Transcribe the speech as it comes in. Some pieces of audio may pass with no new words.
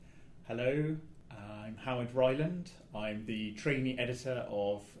Hello, I'm Howard Ryland. I'm the trainee editor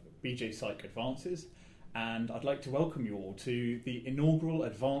of BJ Psych Advances, and I'd like to welcome you all to the inaugural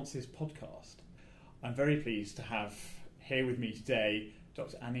Advances podcast. I'm very pleased to have here with me today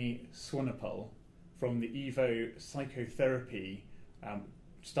Dr. Annie Swanepoel from the EVO Psychotherapy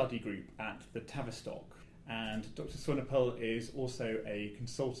study group at the Tavistock. And Dr. Swanepoel is also a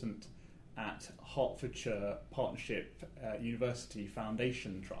consultant at Hertfordshire Partnership University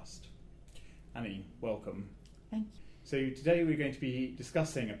Foundation Trust. Annie, welcome. Thank you. So today we're going to be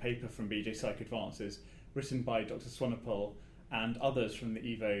discussing a paper from BJ Psych Advances written by Dr. Swanepoel and others from the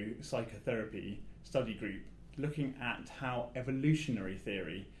EVO Psychotherapy study group, looking at how evolutionary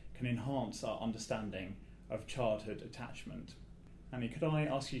theory can enhance our understanding of childhood attachment. Annie, could I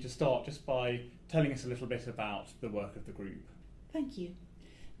ask you to start just by telling us a little bit about the work of the group? Thank you.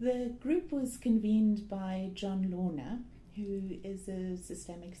 The group was convened by John Lorna, who is a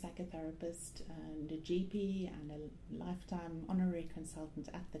systemic psychotherapist and a GP and a lifetime honorary consultant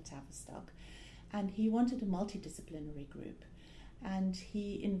at the Tavistock. And he wanted a multidisciplinary group. And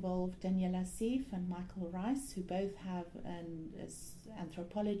he involved Daniela Seif and Michael Rice, who both have an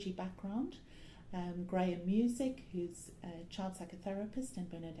anthropology background, Graham Music, who's a child psychotherapist, and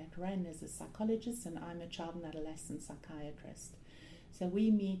Bernadette Wren is a psychologist, and I'm a child and adolescent psychiatrist. So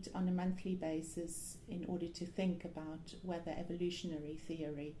we meet on a monthly basis in order to think about whether evolutionary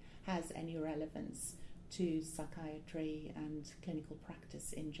theory has any relevance to psychiatry and clinical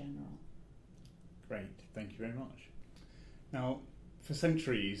practice in general. Great, thank you very much. Now, for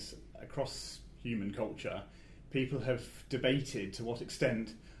centuries across human culture, people have debated to what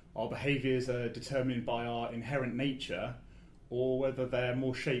extent our behaviours are determined by our inherent nature or whether they're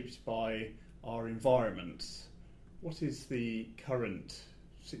more shaped by our environment. What is the current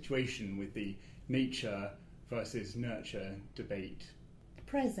situation with the nature versus nurture debate? At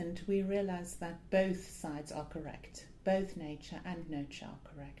present, we realise that both sides are correct. Both nature and nurture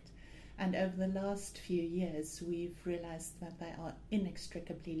are correct. And over the last few years, we've realised that they are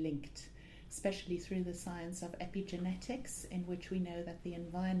inextricably linked, especially through the science of epigenetics, in which we know that the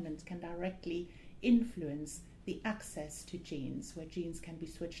environment can directly influence the access to genes, where genes can be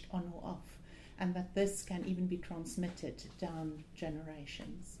switched on or off, and that this can even be transmitted down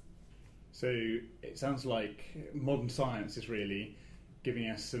generations. So it sounds like modern science is really giving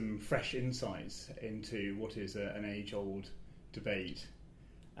us some fresh insights into what is an age-old debate.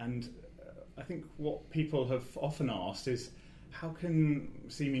 And I think what people have often asked is, how can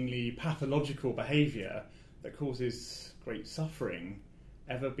seemingly pathological behaviour that causes great suffering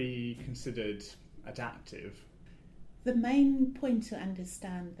ever be considered adaptive? The main point to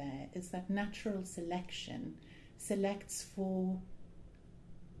understand there is that natural selection selects for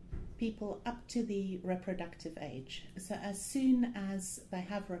people up to the reproductive age. So as soon as they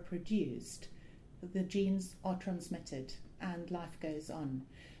have reproduced, the genes are transmitted and life goes on.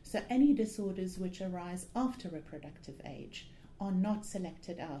 So any disorders which arise after reproductive age are not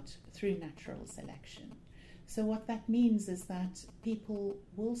selected out through natural selection. So what that means is that people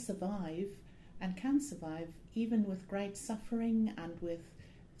will survive and can survive even with great suffering and with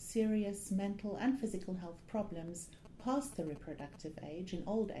serious mental and physical health problems past the reproductive age, in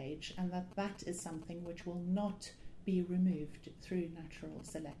old age, and that is something which will not be removed through natural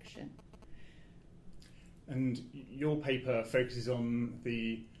selection. And your paper focuses on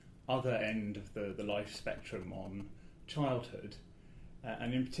the other end of the life spectrum, on childhood,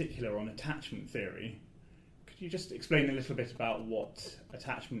 and in particular on attachment theory. Could you just explain a little bit about what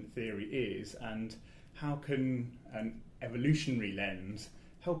attachment theory is and how can an evolutionary lens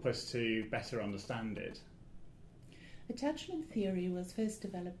help us to better understand it? Attachment theory was first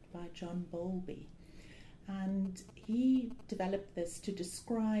developed by John Bowlby, and he developed this to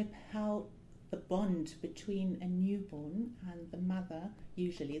describe how the bond between a newborn and the mother,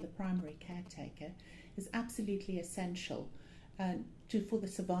 usually the primary caretaker, is absolutely essential for the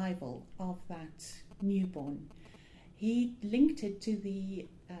survival of that newborn. He linked it to the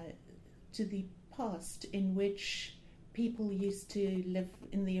past in which people used to live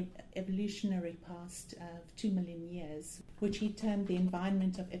in the evolutionary past of 2 million years, which he termed the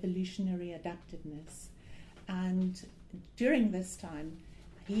environment of evolutionary adaptiveness. And during this time,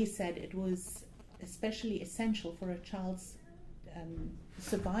 he said it was especially essential for a child's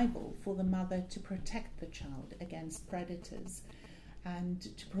survival for the mother to protect the child against predators and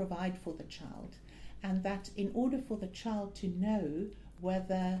to provide for the child. And that in order for the child to know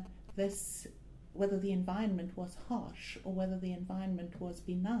whether the environment was harsh or whether the environment was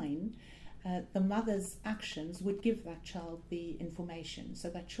benign, the mother's actions would give that child the information, so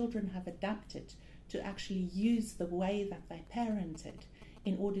that children have adapted to actually use the way that they parented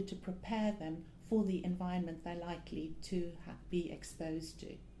in order to prepare them for the environment they're likely to be exposed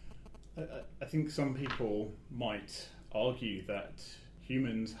to. I think some people might argue that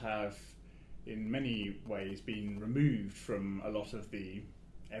humans have in many ways been removed from a lot of the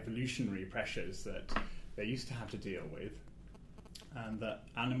evolutionary pressures that they used to have to deal with, and that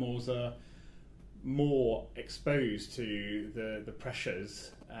animals are more exposed to the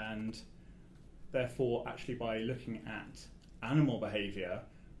pressures, and therefore actually by looking at animal behaviour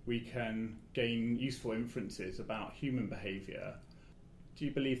we can gain useful inferences about human behaviour. Do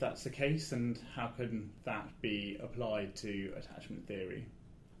you believe that's the case, and how can that be applied to attachment theory?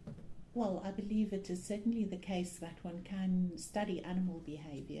 Well, I believe it is certainly the case that one can study animal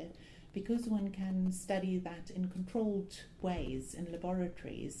behaviour because one can study that in controlled ways in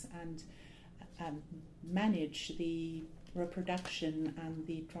laboratories and manage the reproduction and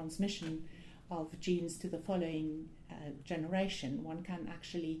the transmission of genes to the following generation. One can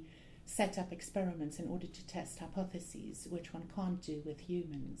actually set up experiments in order to test hypotheses, which one can't do with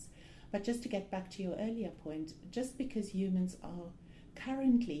humans. But just to get back to your earlier point, just because humans are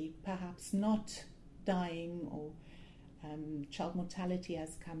currently perhaps not dying, or child mortality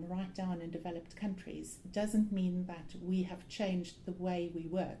has come right down in developed countries, doesn't mean that we have changed the way we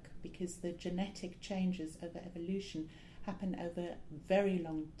work, because the genetic changes over evolution happen over very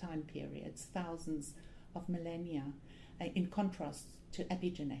long time periods, thousands of millennia, in contrast to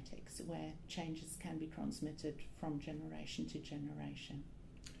epigenetics, where changes can be transmitted from generation to generation.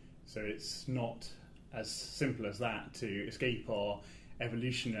 So it's not as simple as that to escape our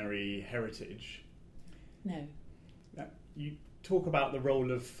evolutionary heritage. No. You talk about the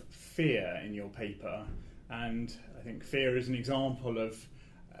role of fear in your paper, and I think fear is an example of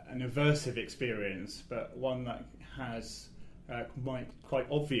an aversive experience, but one that has quite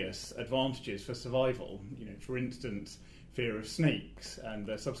obvious advantages for survival. For instance, fear of snakes and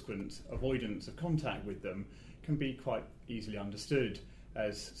the subsequent avoidance of contact with them can be quite easily understood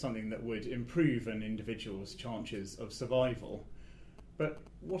as something that would improve an individual's chances of survival. But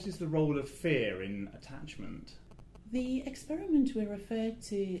what is the role of fear in attachment? The experiment we refer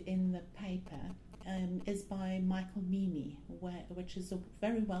to in the paper is by Michael Meany, which is a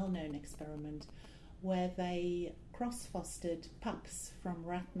very well-known experiment where they cross-fostered pups from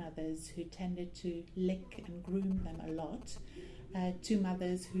rat mothers who tended to lick and groom them a lot to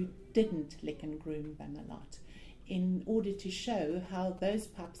mothers who didn't lick and groom them a lot, in order to show how those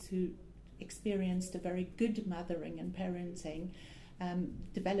pups who experienced a very good mothering and parenting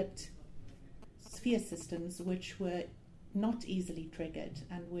developed fear systems which were not easily triggered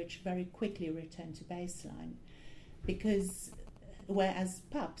and which very quickly returned to baseline. Because whereas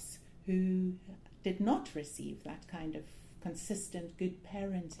pups who did not receive that kind of consistent good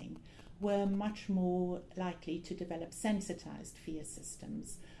parenting were much more likely to develop sensitized fear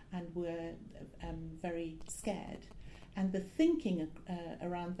systems and were very scared. And the thinking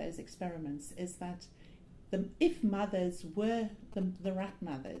around those experiments is that if mothers were the rat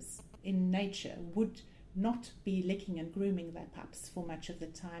mothers in nature would not be licking and grooming their pups for much of the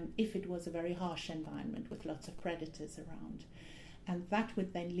time if it was a very harsh environment with lots of predators around. And that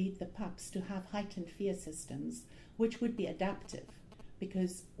would then lead the pups to have heightened fear systems, which would be adaptive,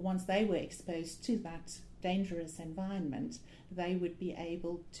 because once they were exposed to that dangerous environment, they would be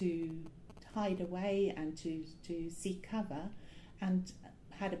able to hide away and to seek cover and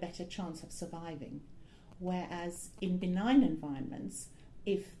had a better chance of surviving. Whereas in benign environments,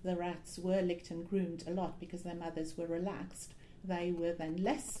 if the rats were licked and groomed a lot because their mothers were relaxed, they were then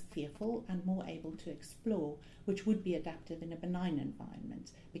less fearful and more able to explore, which would be adaptive in a benign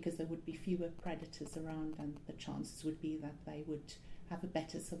environment because there would be fewer predators around and the chances would be that they would have a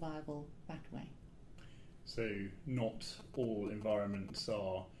better survival that way. So not all environments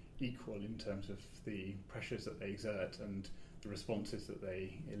are equal in terms of the pressures that they exert and the responses that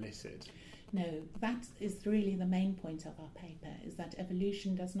they elicit. No, that is really the main point of our paper, is that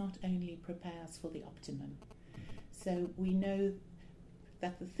evolution does not only prepare us for the optimum. So we know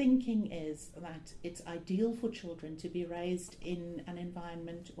that the thinking is that it's ideal for children to be raised in an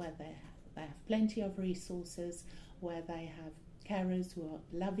environment where they have plenty of resources, where they have carers who are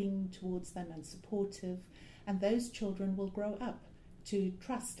loving towards them and supportive, and those children will grow up to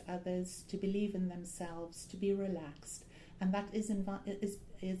trust others, to believe in themselves, to be relaxed, and that is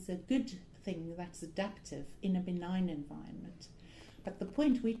a good thing that's adaptive in a benign environment. But the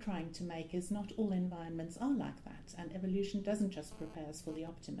point we're trying to make is not all environments are like that, and evolution doesn't just prepare us for the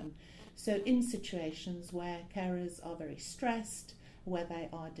optimum. So in situations where carers are very stressed, where they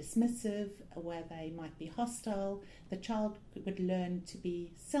are dismissive, where they might be hostile, the child would learn to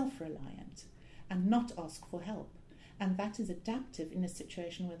be self-reliant and not ask for help. and that is adaptive in a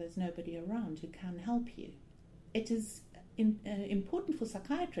situation where there's nobody around who can help you. It is important for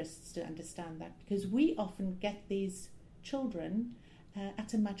psychiatrists to understand that, because we often get these children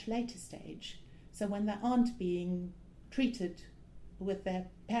at a much later stage. So when they aren't being treated with their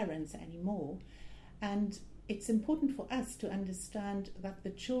parents anymore, and it's important for us to understand that the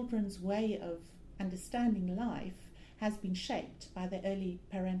children's way of understanding life has been shaped by the early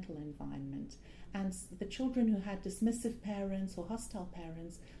parental environment. And the children who had dismissive parents or hostile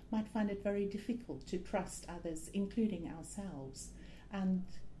parents might find it very difficult to trust others, including ourselves. And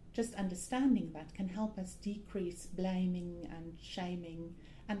just understanding that can help us decrease blaming and shaming,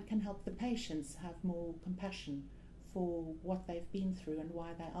 and can help the patients have more compassion for what they've been through and why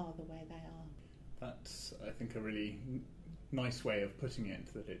they are the way they are. That's, I think, a really nice way of putting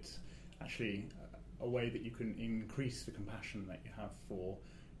it, that it's actually a way that you can increase the compassion that you have for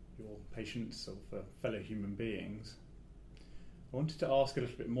your patients or for fellow human beings. I wanted to ask a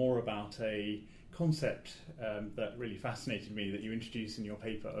little bit more about a concept that really fascinated me, that you introduced in your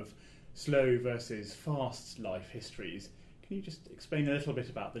paper, of slow versus fast life histories. Can you just explain a little bit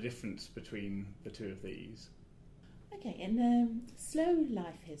about the difference between the two of these? Okay, in slow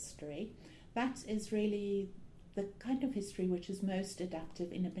life history, that is really the kind of history which is most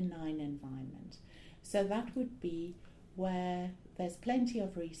adaptive in a benign environment. So that would be where there's plenty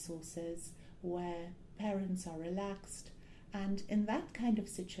of resources, where parents are relaxed, and in that kind of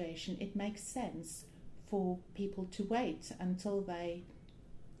situation it makes sense for people to wait until they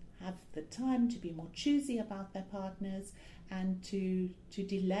have the time to be more choosy about their partners, and to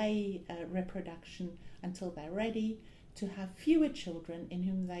delay reproduction until they're ready, to have fewer children in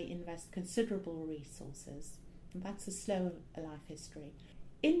whom they invest considerable resources. And that's a slow life history.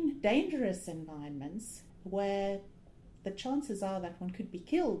 In dangerous environments, where the chances are that one could be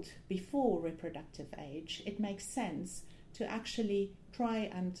killed before reproductive age, it makes sense to actually try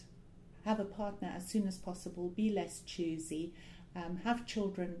and have a partner as soon as possible, be less choosy, have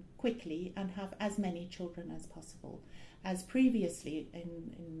children quickly, and have as many children as possible. As previously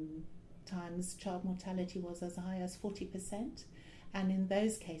in times, child mortality was as high as 40%, and in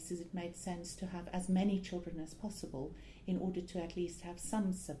those cases it made sense to have as many children as possible in order to at least have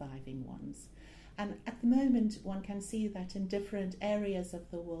some surviving ones. And at the moment one can see that in different areas of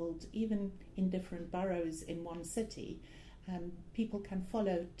the world, even in different boroughs in one city, people can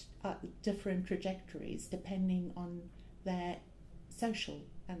follow different trajectories depending on their social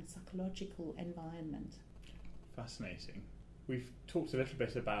and psychological environment. Fascinating. We've talked a little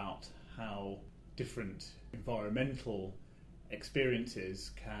bit about how different environmental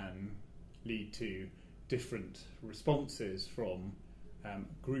experiences can lead to different responses from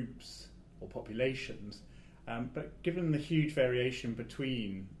groups or populations. But given the huge variation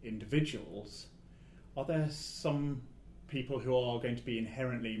between individuals, are there some people who are going to be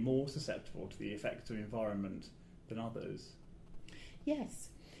inherently more susceptible to the effects of environment than others? Yes.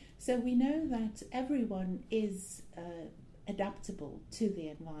 So we know that everyone is adaptable to the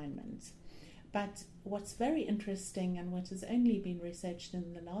environment. But what's very interesting, and what has only been researched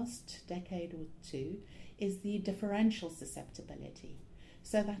in the last decade or two, is the differential susceptibility.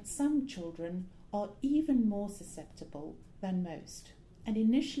 So that some children are even more susceptible than most. And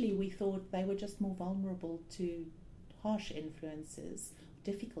initially we thought they were just more vulnerable to harsh influences,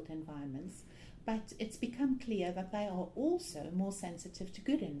 difficult environments, but it's become clear that they are also more sensitive to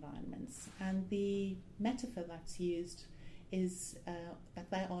good environments. And the metaphor that's used is that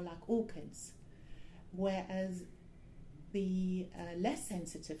they are like orchids, whereas the less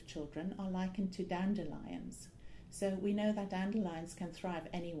sensitive children are likened to dandelions. So we know that dandelions can thrive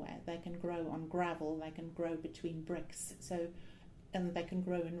anywhere. They can grow on gravel, they can grow between bricks, and they can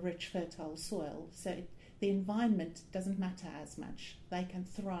grow in rich, fertile soil. So the environment doesn't matter as much. They can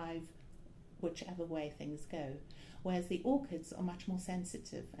thrive whichever way things go. Whereas the orchids are much more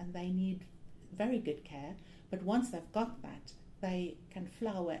sensitive, and they need very good care. But once they've got that, they can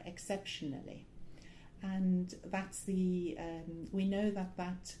flower exceptionally. And that's we know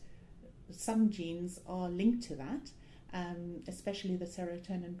that some genes are linked to that, especially the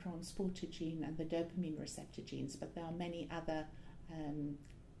serotonin transporter gene and the dopamine receptor genes, but there are many other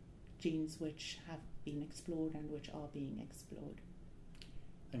genes which have been explored and which are being explored.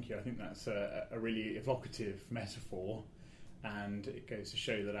 Thank you. I think that's a really evocative metaphor, and it goes to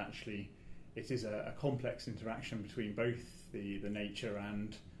show that actually it is a complex interaction between both the nature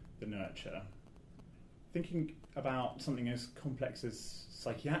and the nurture. Thinking about something as complex as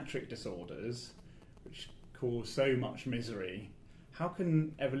psychiatric disorders, which cause so much misery, how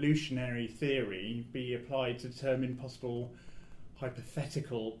can evolutionary theory be applied to determine possible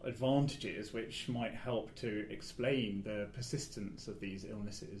hypothetical advantages which might help to explain the persistence of these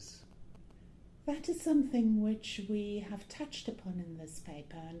illnesses? That is something which we have touched upon in this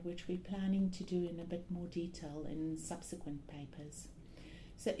paper and which we're planning to do in a bit more detail in subsequent papers.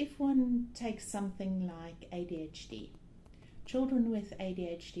 So if one takes something like ADHD, children with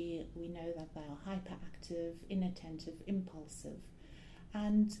ADHD, we know that they are hyperactive, inattentive, impulsive,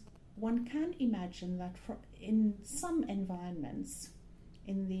 and one can imagine that in some environments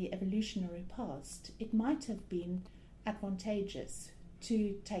in the evolutionary past, it might have been advantageous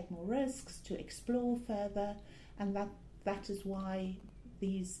to take more risks, to explore further, and that is why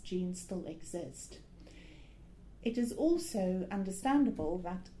these genes still exist. It is also understandable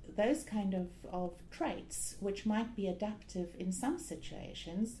that those kind of traits, which might be adaptive in some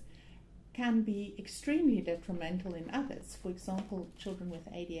situations, can be extremely detrimental in others. For example, children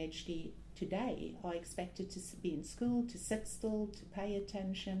with ADHD today are expected to be in school, to sit still, to pay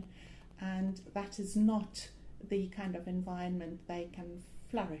attention, and that is not the kind of environment they can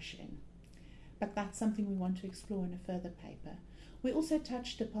flourish in. But that's something we want to explore in a further paper. We also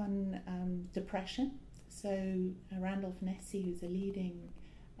touched upon depression. So Randolph Nesse, who's a leading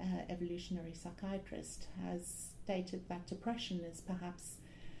evolutionary psychiatrist, has stated that depression is perhaps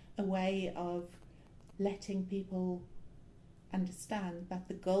a way of letting people understand that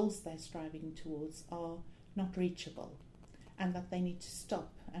the goals they're striving towards are not reachable and that they need to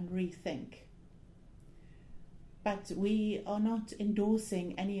stop and rethink. But we are not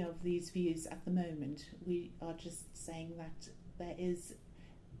endorsing any of these views at the moment. We are just saying that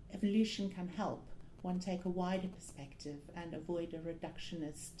evolution can help one take a wider perspective and avoid a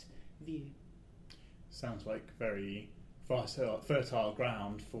reductionist view. Sounds like very fertile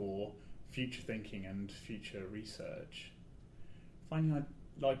ground for future thinking and future research. Finally,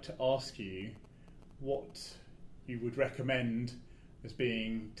 I'd like to ask you what you would recommend as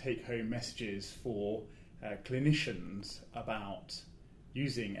being take-home messages for clinicians about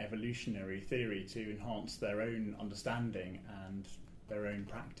using evolutionary theory to enhance their own understanding and their own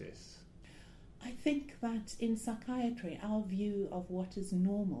practice. I think that in psychiatry, our view of what is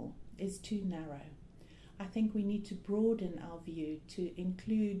normal is too narrow. I think we need to broaden our view to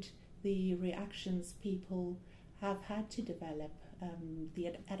include the reactions people have had to develop,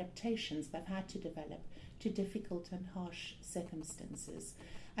 the adaptations they've had to develop to difficult and harsh circumstances,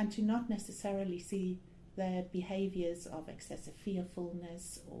 and to not necessarily see their behaviours of excessive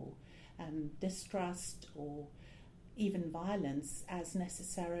fearfulness or distrust or even violence as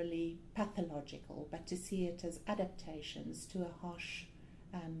necessarily pathological, but to see it as adaptations to a harsh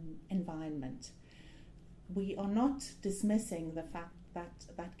environment. We are not dismissing the fact that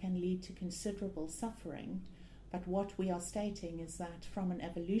that can lead to considerable suffering, but what we are stating is that from an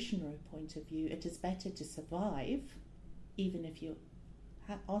evolutionary point of view, it is better to survive, even if you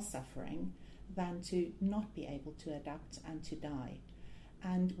are suffering, than to not be able to adapt and to die.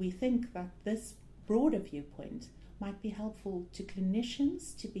 And we think that this broader viewpoint might be helpful to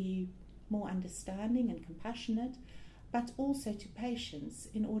clinicians to be more understanding and compassionate, but also to patients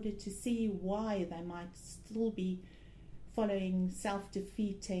in order to see why they might still be following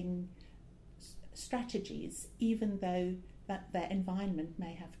self-defeating strategies, even though that their environment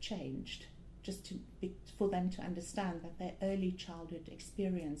may have changed, just for them to understand that their early childhood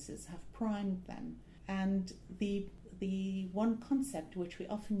experiences have primed them. And the one concept which we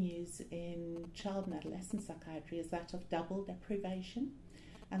often use in child and adolescent psychiatry is that of double deprivation,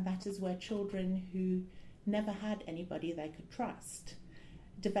 and that is where children who never had anybody they could trust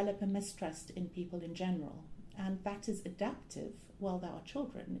develop a mistrust in people in general, and that is adaptive while they are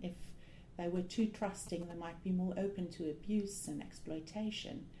children. If they were too trusting, they might be more open to abuse and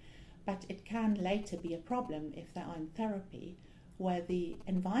exploitation, but it can later be a problem if they are in therapy where the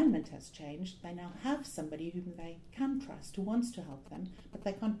environment has changed. They now have somebody whom they can trust, who wants to help them, but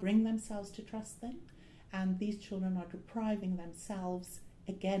they can't bring themselves to trust them, and these children are depriving themselves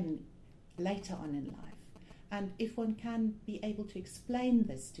again later on in life. And if one can be able to explain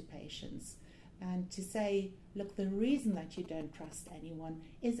this to patients and to say, look, the reason that you don't trust anyone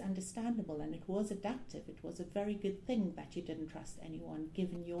is understandable, and it was adaptive. It was a very good thing that you didn't trust anyone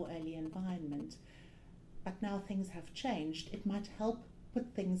given your early environment. But now things have changed. It might help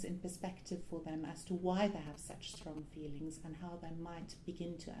put things in perspective for them as to why they have such strong feelings and how they might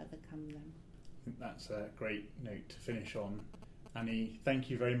begin to overcome them. I think that's a great note to finish on. Annie, thank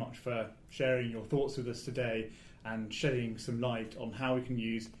you very much for sharing your thoughts with us today and shedding some light on how we can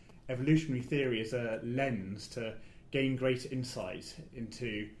use evolutionary theory as a lens to gain greater insight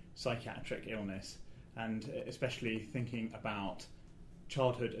into psychiatric illness, and especially thinking about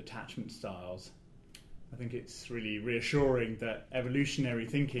childhood attachment styles. I think it's really reassuring that evolutionary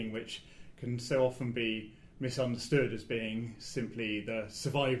thinking, which can so often be misunderstood as being simply the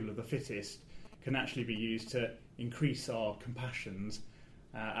survival of the fittest, can actually be used to increase our compassions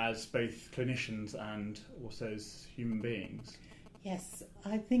as both clinicians and also as human beings. Yes,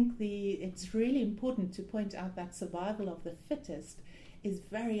 I think it's really important to point out that survival of the fittest is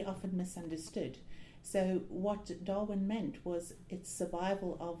very often misunderstood. So what Darwin meant was it's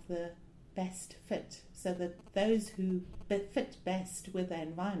survival of the best fit, so that those who fit best with their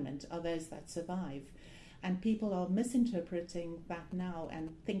environment are those that survive. And people are misinterpreting that now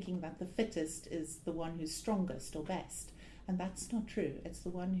and thinking that the fittest is the one who's strongest or best. And that's not true. It's the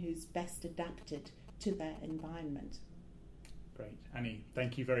one who's best adapted to their environment. Great. Annie,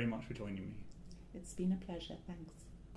 thank you very much for joining me. It's been a pleasure. Thanks.